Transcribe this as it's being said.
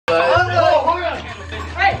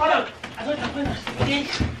again.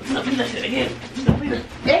 Please that shit again.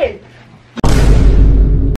 Hey.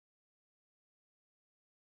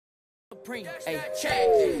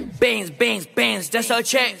 Beans, that's a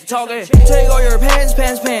check talking. Take all your pants,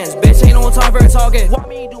 bitch, ain't no time for talking. Want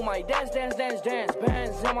me do my dance, pants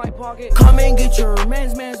in my pocket. Come and get your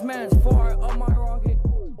mans, far up my rocket.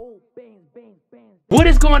 Oh, beans. What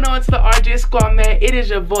is going on to the RJ Squad, man? It is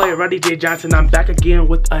your boy, Roddy J. Johnson. I'm back again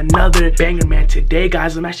with another banger, man. Today,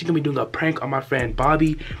 guys, I'm actually gonna be doing a prank on my friend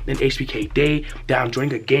Bobby and HBK Day. That I'm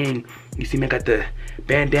joining a gang. You see me, I got the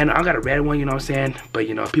bandana. I got a red one, you know what I'm saying? But,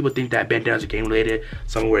 you know, people think that bandana's a game related.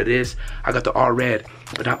 So I'm gonna wear this. I got the all red.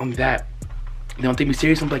 But not only that, they don't take me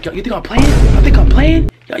serious. I'm like, yo, you think I'm playing? Y'all think I'm playing?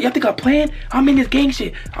 Y'all think I'm playing? I'm in this gang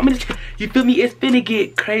shit. I'm in this, you feel me? It's finna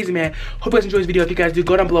get crazy, man. Hope you guys enjoy this video. If you guys do,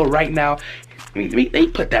 go down below right now. They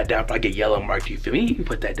put that down if I get yellow marked, you feel me? You can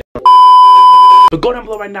put that down. But go down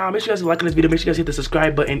below right now. Make sure you guys are liking this video. Make sure you guys hit the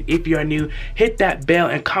subscribe button. If you are new, hit that bell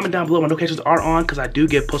and comment down below when notifications are on, because I do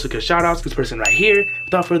get posted good shout outs. This person right here.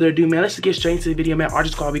 Without further ado, man, let's just get straight into the video, man.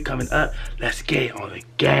 RJ Squad will be coming up. Let's get on the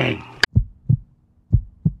gang.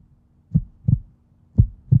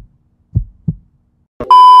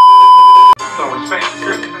 Don't respect the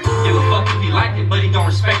script. Give a fuck if he like it, but he don't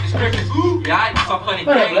respect the script. Yeah, I saw funny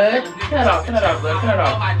Turn it off, blood. Turn it off, blood. Turn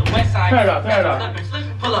it off. Turn it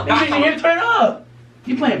off. Pull up. You didn't hear turn it up.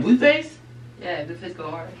 You playing Blueface? Yeah, Blueface go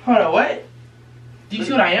hard. Hold on, what? Do you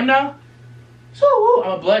see what I am now? So,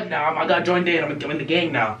 I'm a blood now. I got joined in. I'm in the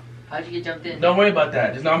gang now. How'd you get jumped in? Don't worry about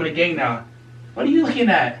that. Just know I'm in the gang now. What are you looking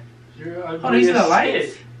at? Oh, you see the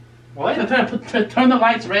lights? What? Turn the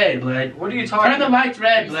lights red, blood. What are you talking about? Turn the lights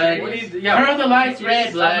red, blood. Turn the lights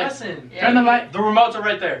red, blood. Turn the light. The remotes are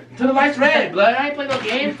right there. Turn the lights red, blood. I ain't playing no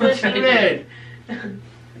games. Turn it red.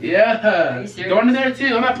 Yeah. Going in there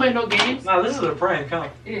too. I'm not playing no games. Nah, this is a prank, huh?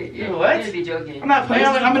 You're what? You're be joking. I'm not playing.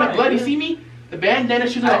 I'm in a blood. You see me? The bandana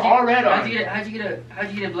shoes are all red on. How'd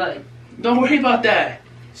you get blood? Don't worry about that.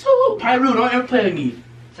 So, Pyru, don't ever play with me.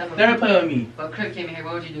 Never play with me. But Crip came in here.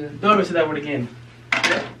 What would you do? Don't ever say that word again.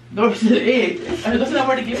 Don't ever say that. Don't say that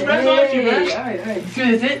word again. Alright. You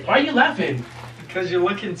see this it? Why are you laughing? Because you're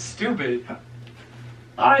looking stupid.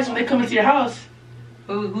 Alright, so when they come into your house.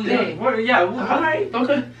 Who's they? Alright,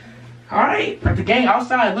 okay. Alright. Like the gang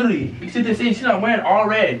outside, literally. You see this in shit I'm wearing all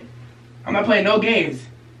red. I'm not playing no games.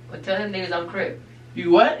 Well, tell them niggas I'm Crip.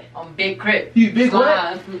 You what? I'm Big Crip. You big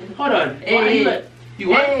what? Hold on. Hey. You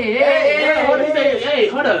what? Hey,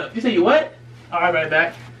 hold up. You say you what? Alright, right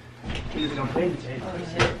back. You think I'm playing this shit? Oh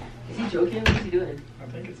shit. Is he joking? What's he doing? I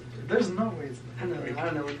think it's. There's no way it's. I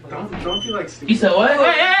don't know what. Don't be like stupid. You said what?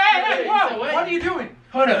 Hey! Whoa! What are you doing?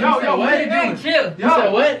 Hold up. Yo, what are you doing? Chill. You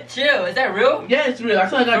said what? Chill. Is that real? Yeah, it's real. I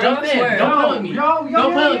feel like I jumped in. Don't play with me.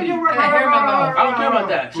 Don't play with me. I don't care about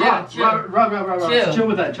that. Chill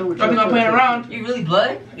with that. I think I'm playing around. You really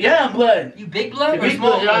blood? Yeah, I'm blood. You big blood or Big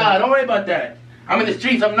small blood. blood? Don't worry about that. I'm in the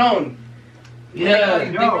streets. I'm known. Yeah.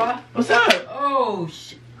 You big bro? What's up? Oh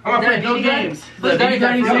shit. I'm not playing no games. Whose gun is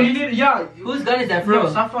that, Yeah. Whose gun is that, Bro, bro?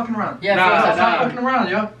 stop fucking around. Yeah, Nah, Stop fucking around,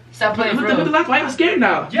 yo. Stop playing, Look bro. at the light. I'm scared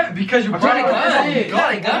now. Yeah, because you I'm brought trying a to gun. get You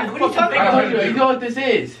got a gun? What are you talking I told about? you know what this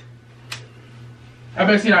is. I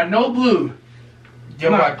better see that no blue.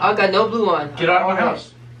 Yo, I got no blue on. get out of my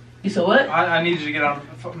house. You said what? I need you to get out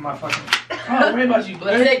of my fucking. I don't worry about you, Let's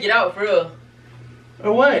blood. say get out, for real.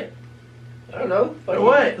 Or what? I don't know. Or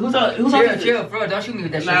what? Who's on Chill, bro. Don't shoot me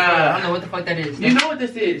with that shit, Nah. bro. I don't know what the fuck that is. You know what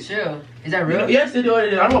this is. Chill. Is that real? Yes, it is. I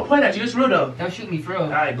don't want to point at you. It's real though. Don't shoot me, for real.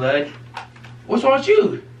 Alright, blood. What's wrong with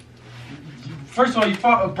you? First of all, you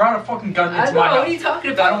brought a fucking gun I into know. my house. What are you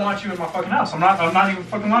talking I about? don't want you in my fucking house. I'm not even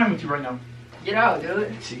fucking lying with you right now. Get out,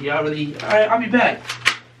 dude. Y'all really. Alright, I'll be back.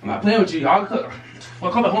 I'm not playing with you. I'll call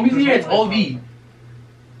my homies here. It's OV.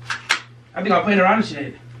 I think I'm playing around and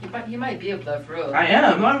shit. He might be a blood, for real. I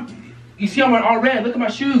am. You see, I'm wearing all red. Look at my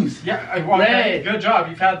shoes. Yeah, Red. Good job.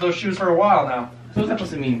 You've had those shoes for a while now. So what's that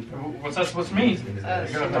supposed to mean? What's that supposed to mean? You're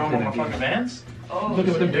gonna throw them on my fucking Vans? Oh, Look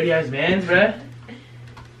at them dirty ass Vans, bruh.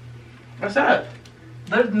 What's up?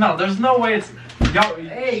 There's no way it's. Yo,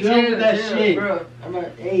 Hey, chill with that shit. bro. I'm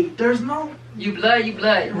not. Hey, there's no. you blood.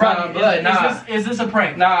 Nah, blood, nah. Is this a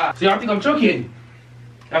prank? Nah. See, I think I'm joking.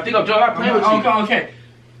 I think I'm joking. I'm playing with you. Okay.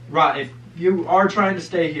 Right, if you are trying to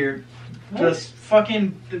stay here, just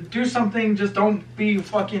fucking do something. Just don't be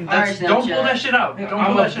fucking. Alright, Don't pull that shit out. Don't I'm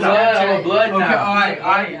pull a that shit blood. out. I'm a blood Okay, now.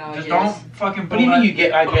 alright. Just don't fucking pull What do you mean that. you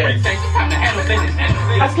get? I guess.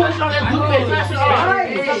 I swear it's not that Blueface.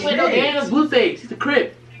 Alright, Stop playing no games. That's Blueface. He's a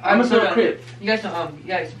crip. I'm a sort of crip. You guys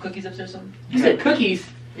some cookies upstairs or something? You said cookies?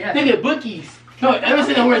 Yeah. Nigga, bookies. No, ever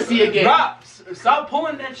since I want to see again. Stop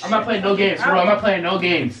pulling that shit. I'm not playing no games, bro. I'm not playing no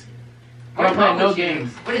games. I'm not playing no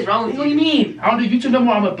games. What is wrong with What do you mean? I don't do YouTube no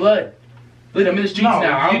more. I'm a blood. Look, I'm in the streets now.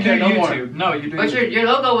 I don't care no more. No, you do. But your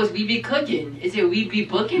logo was We Be Cooking. Is it We Be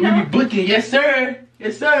Booking We now? be booking, yes sir.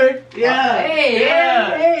 Yes sir. Yeah. Hey,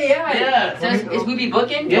 yeah. hey, yeah. Yeah. So is We Be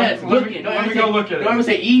Booking? Yes, booking. Let me go look at it. Don't ever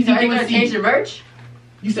say easy. So are you gonna change the merch?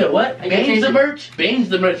 You said what? Bangs the merch? Bangs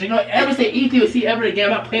the merch. You know, ever say easy or see ever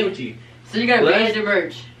again. I'm not playing with you. So you're gonna ban the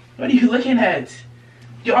merch? What are you looking at?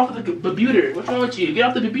 Get off of the computer. What's wrong with you? Get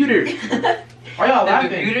off the computer. Why y'all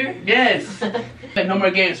laughing? Computer? Yes. No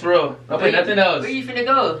more games for real. Don't play nothing else. Where you finna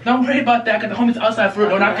go? Don't worry about that. I got the homies outside for real.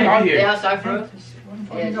 Don't knock them out They here. outside for real?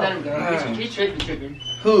 Yeah, just let him go. He's tripping.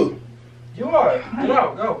 Who? You are. Get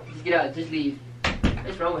out. Go. Just get out. Just leave.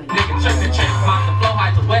 What's wrong with him?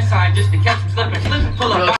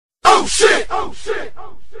 Oh shit! Oh shit!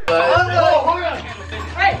 Oh shit! Hold up!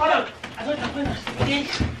 Hey, hold up! I told you to play that shit again.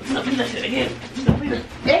 Play that shit again.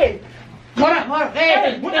 Hey! Hold up!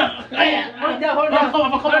 Hey! Hold up! Hold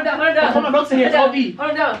down. Hold on, looks in here. It's OB.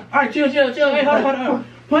 Hold down. Alright, chill. Hey,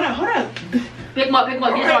 hold up. Pick him up.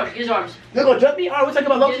 Get his arms. They're gonna jump me? Alright, we're talking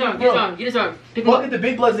about Loki. Get his arm. Pick him Look up. at the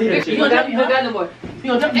big bloods in here. You gonna die no more. You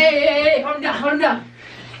gonna jump me? Hey, hold him down.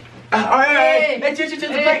 Alright. Hey, chill. It's a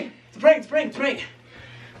prank. It's a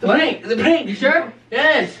prank. You sure?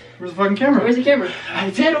 Yes. Where's the fucking camera? Where's the camera?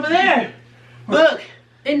 It's it over there. Look.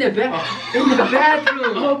 In the bathroom.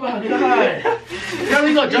 Oh my god. Now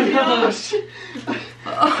we gonna jump me up. It's in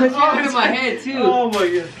my head too. Oh my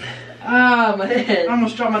god. Ah, my head. I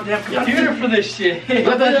almost dropped my damn computer for this shit.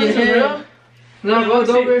 What the hell is real? No, rolled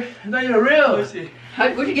over. It's not even real. Let's see.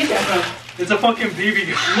 Where'd you get that from? It's a fucking BB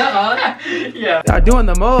gun. Nuh-uh. Yeah. Y'all doing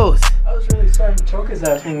the most. I was really starting to choke his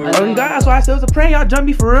ass when we were. Oh god, that's why I said it was a prank. Y'all jump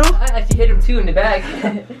me for real. I actually hit him too in the back.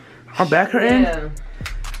 I'm back hurting. Yeah.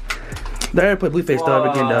 They're gonna put Blueface though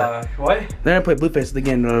again though. What? They're gonna put Blueface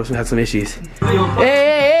again though. We have some issues.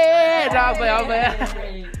 Hey, nah, but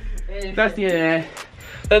that's the end.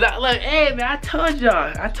 Look, hey man, I told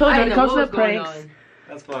y'all to come to the pranks.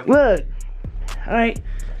 That's fucked. Look, all right,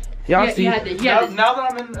 y'all see. Now that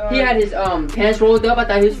I'm in. He had his pants rolled up. I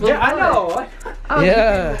thought he was full. Yeah, I know.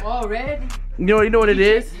 Yeah. All red. You know what it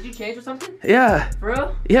is? Did you change or something? Yeah. For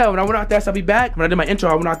real? Yeah, when I went out there, so I'll be back. When I did my intro,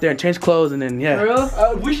 I went out there and changed clothes and then, yeah. For real?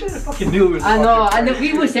 We should have fucking knew it was. I know.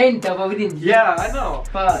 We were saying that, but we didn't. Yeah, I know.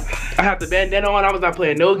 Fuck. I had the bandana on. I was not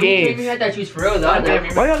playing no games. We had that choose for real, though.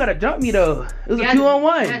 Why y'all gotta jump me, though? It was a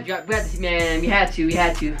 2-on-1. Man, we had to. Y'all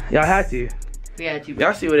had to. We had to.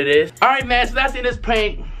 Y'all see what it is. Alright, man, so that's in this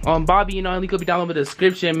prank on Bobby. You know, link will be down in the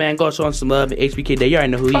description, man. Go show him some love. HBK Day. You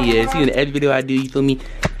already know who he is. He's in every video I do, you feel me?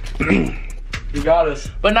 You got us.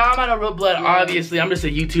 But nah, I'm not a real blood, obviously. I'm just a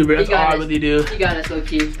YouTuber. That's all I really do. You got us, low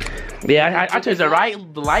key. Yeah, I changed the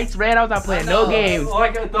lights red. I was not playing no games.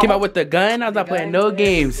 Came out with the gun. I was not playing no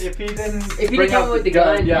games. If he didn't come out with the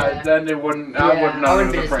gun, yeah, then it wouldn't. I wouldn't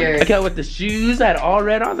have been scared. I came out with the shoes. I had all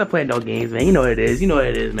red. I was not playing no games, man. You know what it is.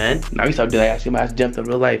 Man. Now we start doing that. Actually, my ass jumped in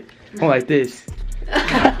real life. I'm like this.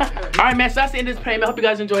 Alright, man. So that's the end of this prank, man. Hope you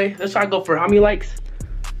guys enjoy. Let's try to go for how many likes?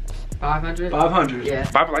 500? 500. Yeah.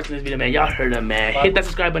 500 likes in this video, man. Y'all heard them, man. Hit that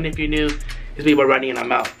subscribe button if you're new. This video running and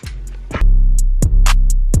I'm out.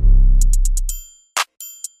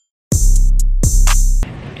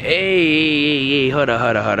 Hey, hold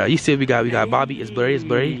up. You see we got Bobby. It's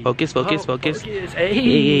blurry. Focus.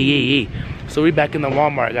 Hey. So we're back in the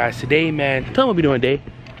Walmart, guys. Today, man. Tell them what we doing today.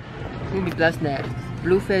 We're gonna be blessed next.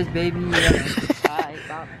 Blueface, baby.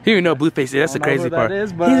 He didn't know Blueface is. That's the crazy part. He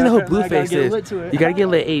doesn't know who Blueface is. You gotta get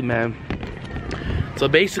lit 8, man. So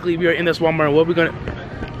basically, we are in this Walmart. What we gonna?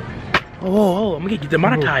 Oh, I'm gonna get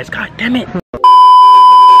demonetized. God damn it.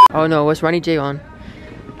 Oh no, what's Ronnie J on?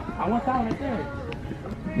 I want that one right there.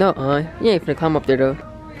 No, you ain't finna come up there though.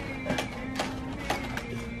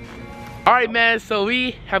 Alright, man, so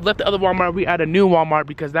we have left the other Walmart. We at a new Walmart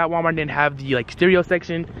because that Walmart didn't have the like stereo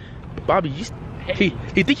section. Bobby, he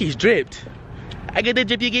think he's dripped. I get the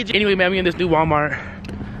drip, you get drip. Anyway, man, we in this new Walmart.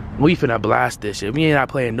 We finna blast this shit. We ain't not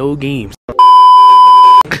playing no games.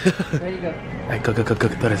 There you go. Alright, go. Throw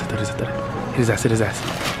this. Hit his ass.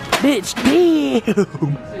 Bitch,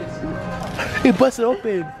 damn. It busted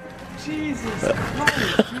open. Jesus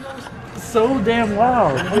Christ. So damn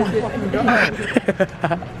loud. Oh my fucking god.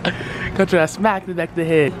 Come try to smack the back of the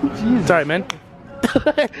head. Jesus. Sorry, man.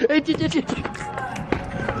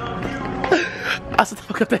 I said the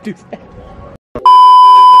fuck up that dude's head.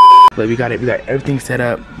 But we got everything set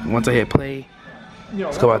up. Once I hit play,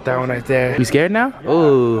 let's go out that one right there. You scared now?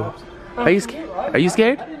 Oh. Are you scared? I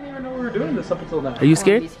didn't even know we were doing this up until now. Are you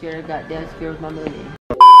scared? I'm scared. Goddamn scared with my money.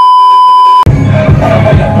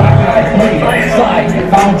 Slide,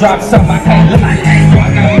 if I don't drop something, I can't lose. I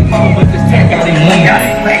got my phone with this tech, got these lean.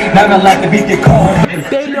 Never let the beat get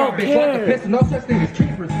cold. They don't care. No such thing as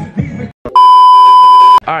cheapers.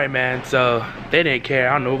 Alright, man, so they didn't care.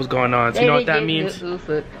 I don't know what was going on. So you know what that means?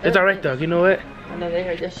 It's alright though. You know what? I know they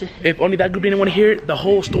heard that shit. If only that group didn't want to hear it, the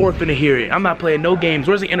whole store finna hear it. I'm not playing no games.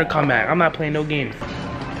 Where's the intercom at? I'm not playing no games.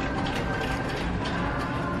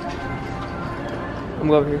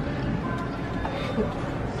 I'm over here.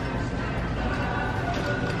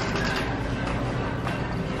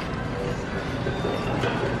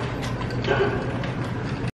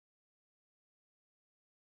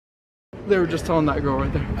 They were just telling that girl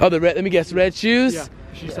right there. Oh, the red. Let me guess. Red shoes. Yeah.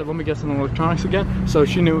 She said, "Let me guess on the electronics again." So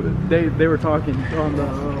she knew they were talking on the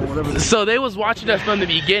whatever. So they was watching us from the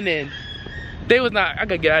beginning. They was not. I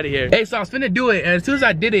gotta get out of here. Hey, so I was finna do it, and as soon as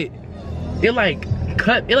I did it, it like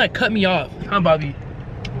cut me off. Huh, Bobby?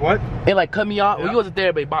 What? It like cut me off. Yeah. Well, you wasn't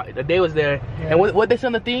there, but the day was there. Yeah. And what they said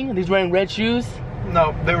on the thing? He's wearing red shoes.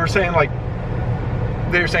 No, they were saying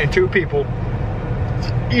two people.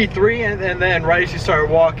 E3 and then right as you started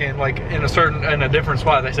walking like in a different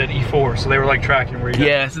spot they said E4, so they were like tracking where you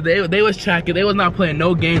Yeah, so they was tracking. They was not playing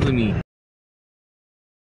no games with me.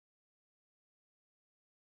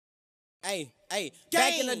 Hey,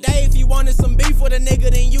 back in the day, if you wanted some beef with a nigga,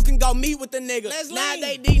 then you can go meet with the nigga.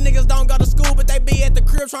 Nowadays, these niggas don't go to school, but they be at the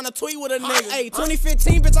crib trying to tweet with a nigga. Hey,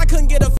 2015, bitch, I couldn't get a